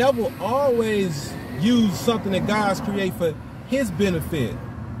 The devil always used something that God's created for his benefit.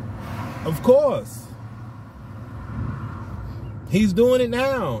 Of course. He's doing it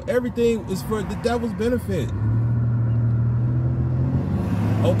now. Everything is for the devil's benefit.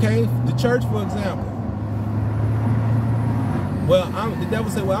 Okay? The church, for example. Well, the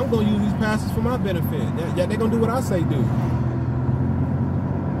devil said, well, I'm going to use these pastors for my benefit. Yeah, they're going to do what I say do.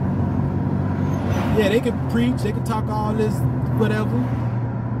 Yeah, they can preach. They can talk all this, whatever.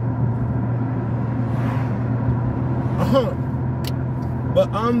 But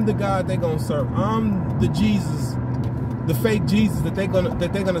I'm the God they're gonna serve. I'm the Jesus, the fake Jesus that they're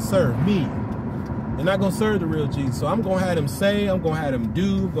gonna serve. Me. They're not gonna serve the real Jesus. So I'm gonna have them say, I'm gonna have them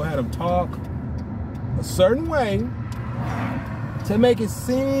do, I'm gonna have them talk a certain way to make it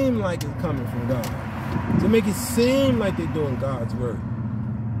seem like it's coming from God. To make it seem like they're doing God's work.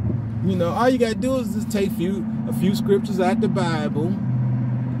 You know, all you gotta do is just take a few scriptures out the Bible,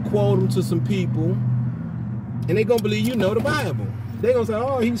 quote them to some people, and they're gonna believe you know the Bible. They're gonna say,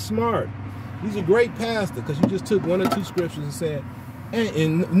 oh, he's smart. He's a great pastor, because you just took 1 or 2 scriptures and said,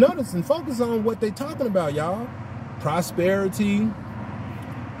 and notice and focus on what they're talking about, y'all. Prosperity.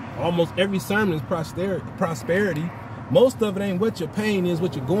 Almost every sermon is prosperity. Most of it ain't what your pain is,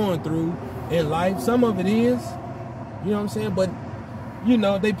 what you're going through in life. Some of it is, you know what I'm saying? But, you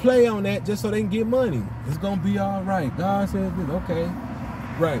know, they play on that just so they can get money. It's gonna be all right. God says this, okay.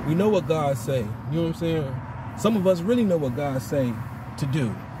 Right, we know what God say. You know what I'm saying? Some of us really know what God say to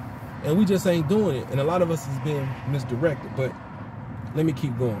do, and we just ain't doing it. And a lot of us is being misdirected. But let me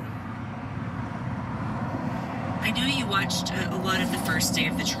keep going. I know you watched a lot of the first day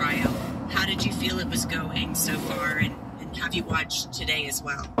of the trial. How did you feel it was going so far, and have you watched today as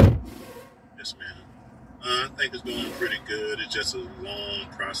well? Yes, ma'am. I think it's going pretty good. It's just a long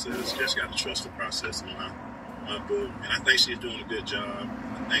process. Just got to trust the process in my book, and I think she's doing a good job.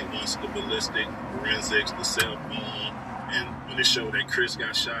 I think once the ballistic, forensics, the cell phone, and when they showed that Chris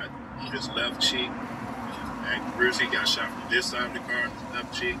got shot on his left cheek, and Brucey got shot from this side of the car, his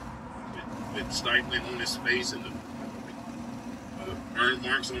left cheek, with stifling on his face and the burn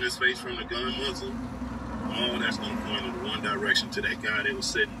marks on his face from the gun muzzle, all that's going to point in one direction to that guy that was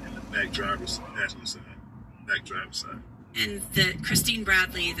sitting in the back driver's passenger side, back driver's side. And Christine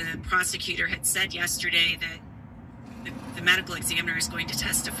Bradley, the prosecutor, had said yesterday that the medical examiner is going to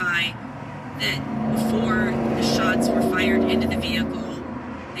testify that before the shots were fired into the vehicle,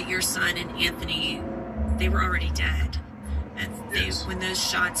 that your son and Anthony, they were already dead. And when those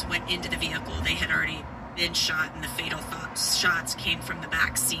shots went into the vehicle, they had already been shot, and the fatal shots came from the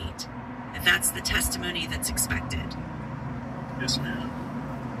back seat. And that's the testimony that's expected. Yes, ma'am.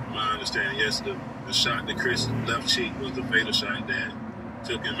 My understanding, yes, the shot to Chris' left cheek was the fatal shot that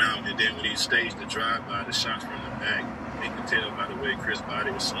took him out. And then when he staged the drive-by, the shots from the back, they could tell by the way Chris'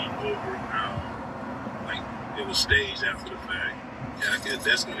 body was slung over how, like, it was staged after the fact. Yeah, I guess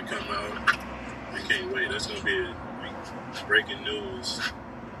that's going to come out. I can't wait. That's going to be breaking news.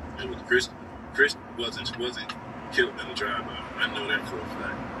 It was Chris wasn't killed in the drive-by. I know that for a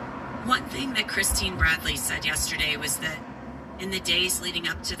fact. One thing that Christine Bradley said yesterday was that in the days leading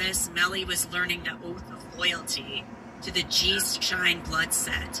up to this, Melly was learning the oath of loyalty to the G's Shine blood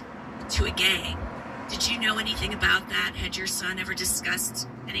set, to a gang. Did you know anything about that? Had your son ever discussed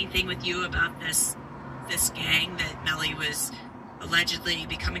anything with you about this gang that Melly was allegedly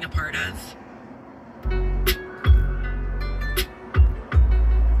becoming a part of?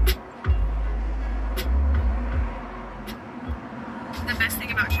 The best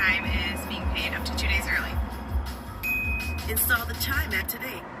thing about Chime is being paid up to 2 days early. Install the Chime app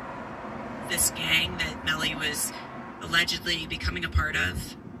today. This gang that Melly was allegedly becoming a part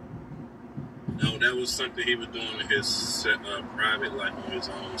of? No, that was something he was doing in his private life on his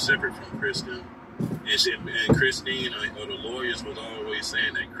own, separate from Kristen. And Christine, or the lawyers, was always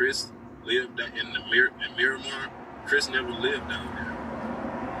saying that Chris lived in Miramar. Chris never lived down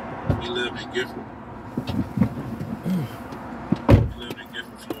there. He lived in Gifford.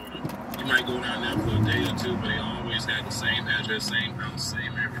 Florida. You might go down there for a day or two, but they always had the same address, same house,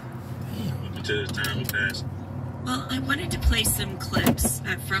 same everything. Up until his time was passed. Well, I wanted to play some clips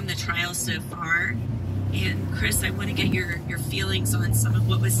from the trial so far. And Chris, I want to get your feelings on some of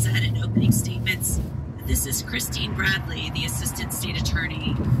what was said in opening statements. This is Christine Bradley, the assistant state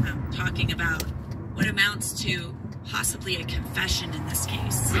attorney, talking about what amounts to possibly a confession in this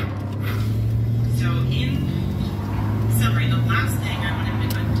case. So in summary, the last thing I want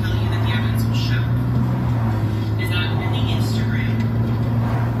to tell you that the evidence will show is that in the Instagram,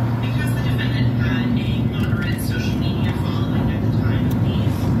 because the defendant had a moderate social media following at the time of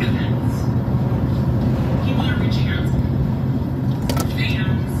these events, people are reaching out to him. Some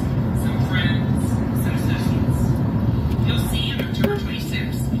fans, some friends, some associates. You'll see on October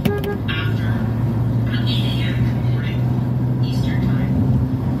 26th, after about 8 a.m. in the morning, Eastern time,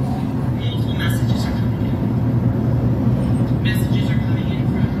 multiple messages are coming in. Messages are coming in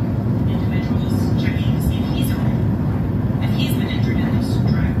from individuals checking to see if he's okay, if he's been injured in this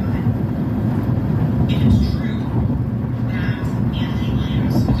drive-by. If it's true that Anthony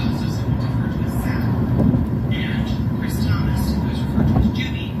Williams, who's also sometimes referred to as Sal, and Chris Thomas, who is referred to as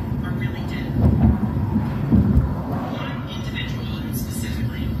Juvy, are really dead. One individual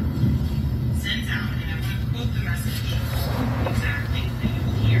specifically sends out, and I'm going to quote the message exactly that you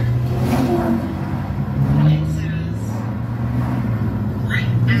will hear. It says, right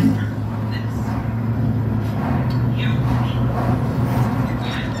after this, you me, you're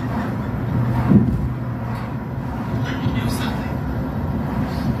good. Let me know something.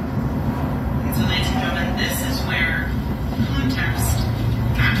 And so, ladies and gentlemen, this is where context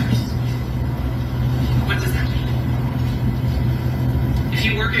matters. What does that mean? If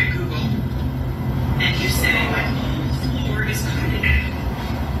you work at Google and you say, my whole floor is covered in egg,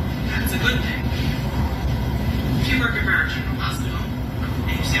 that's a good thing. If you work at Barrett General Hospital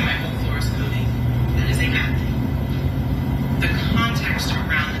and you say my whole floor is coding, that is a bad thing. The context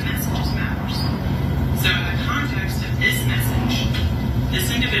around the messages matters. So in the context of this message, this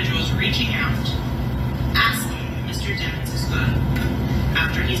individual is reaching out, asking if Mr. Demmons is good,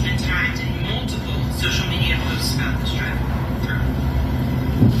 after he's been tagged in multiple social media posts about this drive-through,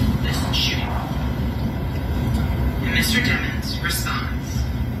 this shooting. And Mr. Demmons responds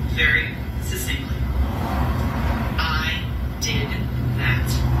very succinctly, I did that.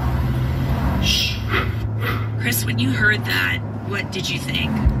 Shh. Chris, when you heard that, what did you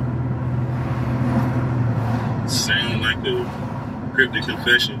think? Sound like a cryptic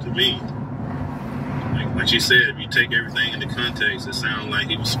confession to me. Like she said, if you take everything into context, it sounds like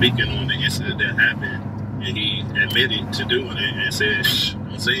he was speaking on the incident that happened, and he admitted to doing it and said, shh,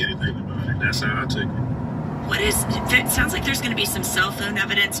 don't say anything about it. That's how I took it. It sounds like there's going to be some cell phone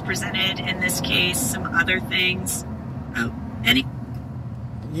evidence presented in this case, some other things. Oh,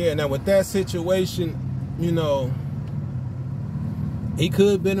 Yeah, now with that situation, you know, He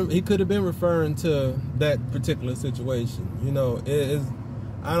could have been referring to that particular situation. You know,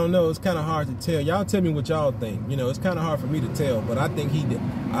 I don't know. It's kind of hard to tell. Y'all tell me what y'all think. You know, it's kind of hard for me to tell. But I think he did.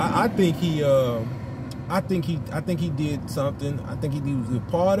 I think he did something. I think he was a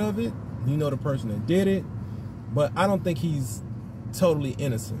part of it. You know, the person that did it. But I don't think he's totally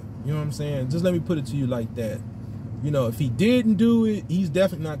innocent. You know what I'm saying? Just let me put it to you like that. You know, if he didn't do it, he's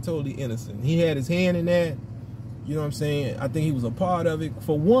definitely not totally innocent. He had his hand in that. You know what I'm saying? I think he was a part of it.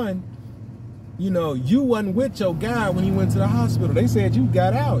 For one, you know, you wasn't with your guy when he went to the hospital. They said you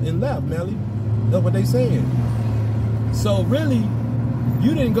got out and left, Melly. That's what they said. So really,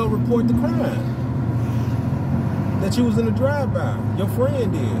 you didn't go report the crime. That you was in a drive-by. Your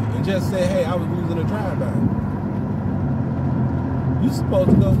friend did. And just said, hey, we was in a drive-by. You supposed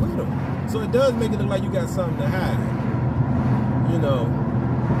to go with him. So it does make it look like you got something to hide. You know,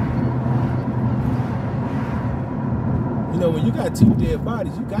 when you got 2 dead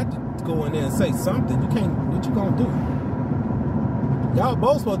bodies, you got to go in there and say something. You can't, what you gonna do? Y'all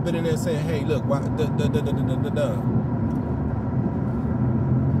both supposed to be in there saying, hey, look, why, But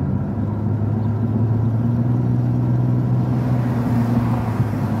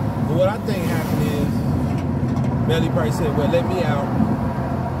what I think happened is, Melly probably said, well, let me out.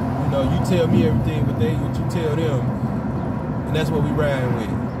 You know, you tell me everything, but what you tell them, and that's what we riding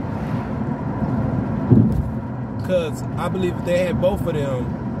with. Because I believe if they had both of them,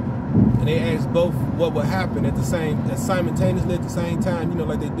 and they asked both what would happen simultaneously at the same time, you know,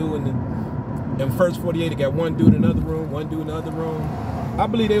 like they do in first 48, they got one dude in another room, one dude in the other room. I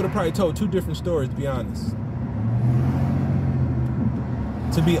believe they would have probably told 2 different stories, to be honest.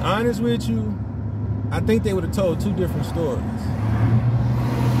 To be honest with you, I think they would have told 2 different stories.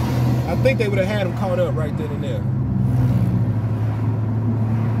 I think they would have had them caught up right then and there.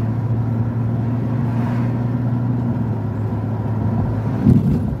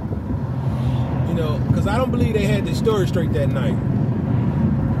 You know, because I don't believe they had their story straight that night.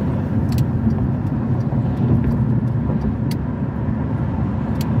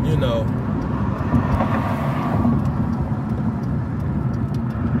 You know.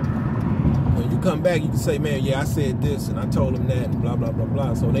 Come back, you can say, man, yeah, I said this and I told him that and blah, blah, blah,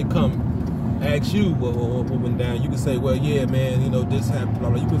 blah. So when they come ask you what went down, you can say, well, yeah, man, you know, this happened, blah,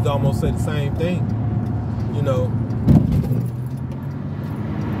 blah. You could almost say the same thing, you know.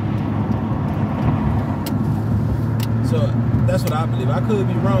 So that's what I believe. I could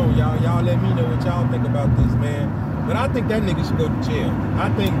be wrong, y'all. Y'all let me know what y'all think about this, man. But I think that nigga should go to jail.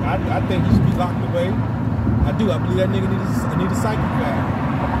 I think he should be locked away. I do. I believe that nigga need a psychopath.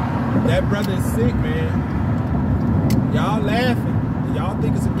 That brother is sick, man. Y'all laughing. Y'all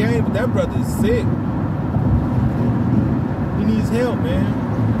think it's a game, but that brother is sick. He needs help, man.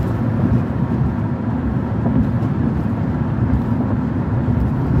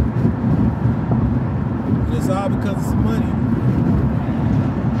 And it's all because of some money.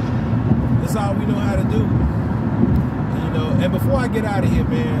 That's all we know how to do. And, you know, and before I get out of here,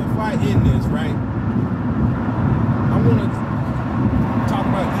 man, before I end this, right, I want to talk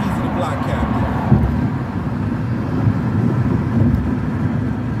about Easy the Block Captain.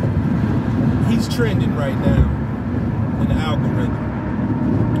 He's trending right now in the algorithm.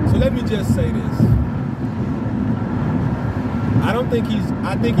 So let me just say this. I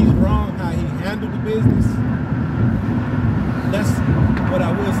think he's wrong how he handled the business. That's what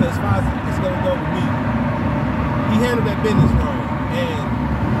I will say as far as it's gonna go with me. He handled that business wrong.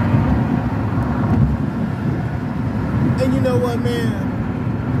 And you know what, man?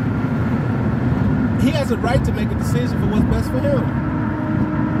 He has a right to make a decision for what's best for him.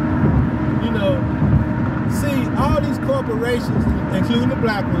 You know, see, all these corporations, including the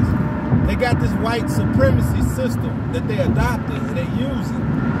black ones, they got this white supremacy system that they adopted and they use it.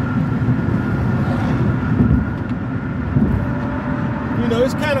 You know,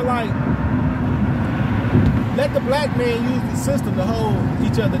 it's kind of like, let the black man use the system to hold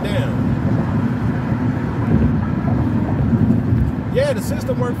each other down. Yeah, the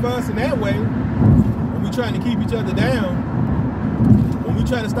system worked for us in that way. When we trying to keep each other down, when we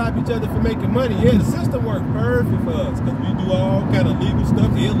try to stop each other from making money, yeah, the system worked perfect for us because we do all kind of legal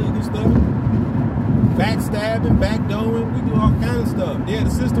stuff, illegal stuff, backstabbing, backdoing, we do all kind of stuff. Yeah,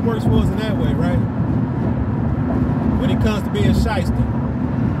 the system works for us in that way, right? When it comes to being shyster,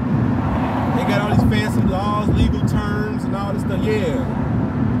 they got all these fancy laws, legal terms, and all this stuff. Yeah,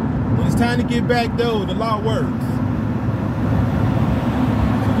 when it's time to get back though, the law works.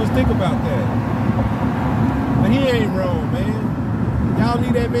 Just think about that. But he ain't wrong, man. Y'all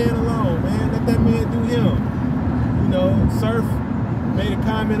leave that man alone, man. Let that man do him. You know, Surf made a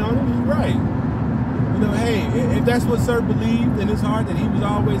comment on him. He's right. You know, hey, if that's what Sir believed in his heart, that he was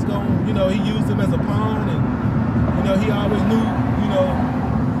always going, you know, he used him as a pawn, and, you know, he always knew, you know,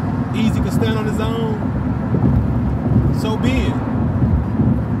 Easy could stand on his own, so be it.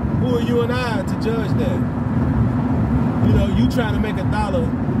 Who are you and I to judge that? You know, you trying to make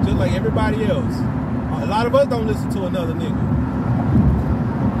 $1 just like everybody else. A lot of us don't listen to another nigga.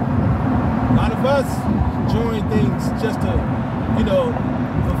 A lot of us join things just to, you know,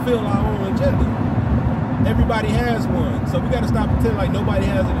 fulfill our own agenda. Everybody has one, so we got to stop pretending like nobody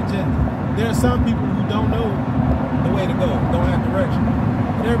has an agenda. There are some people who don't know the way to go, don't have direction.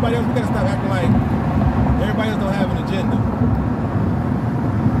 But everybody else, we got to stop acting like everybody else don't have an agenda.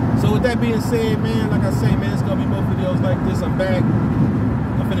 So with that being said, man, like I say, man, it's going to be more videos like this. I'm back.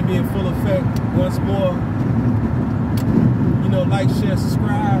 I'm going to be in full effect once more. You know, like, share,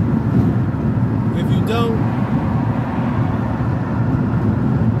 subscribe. If you don't,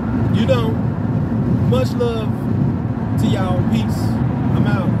 you don't. Much love to y'all. Peace. I'm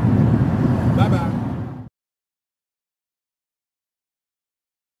out. Bye-bye.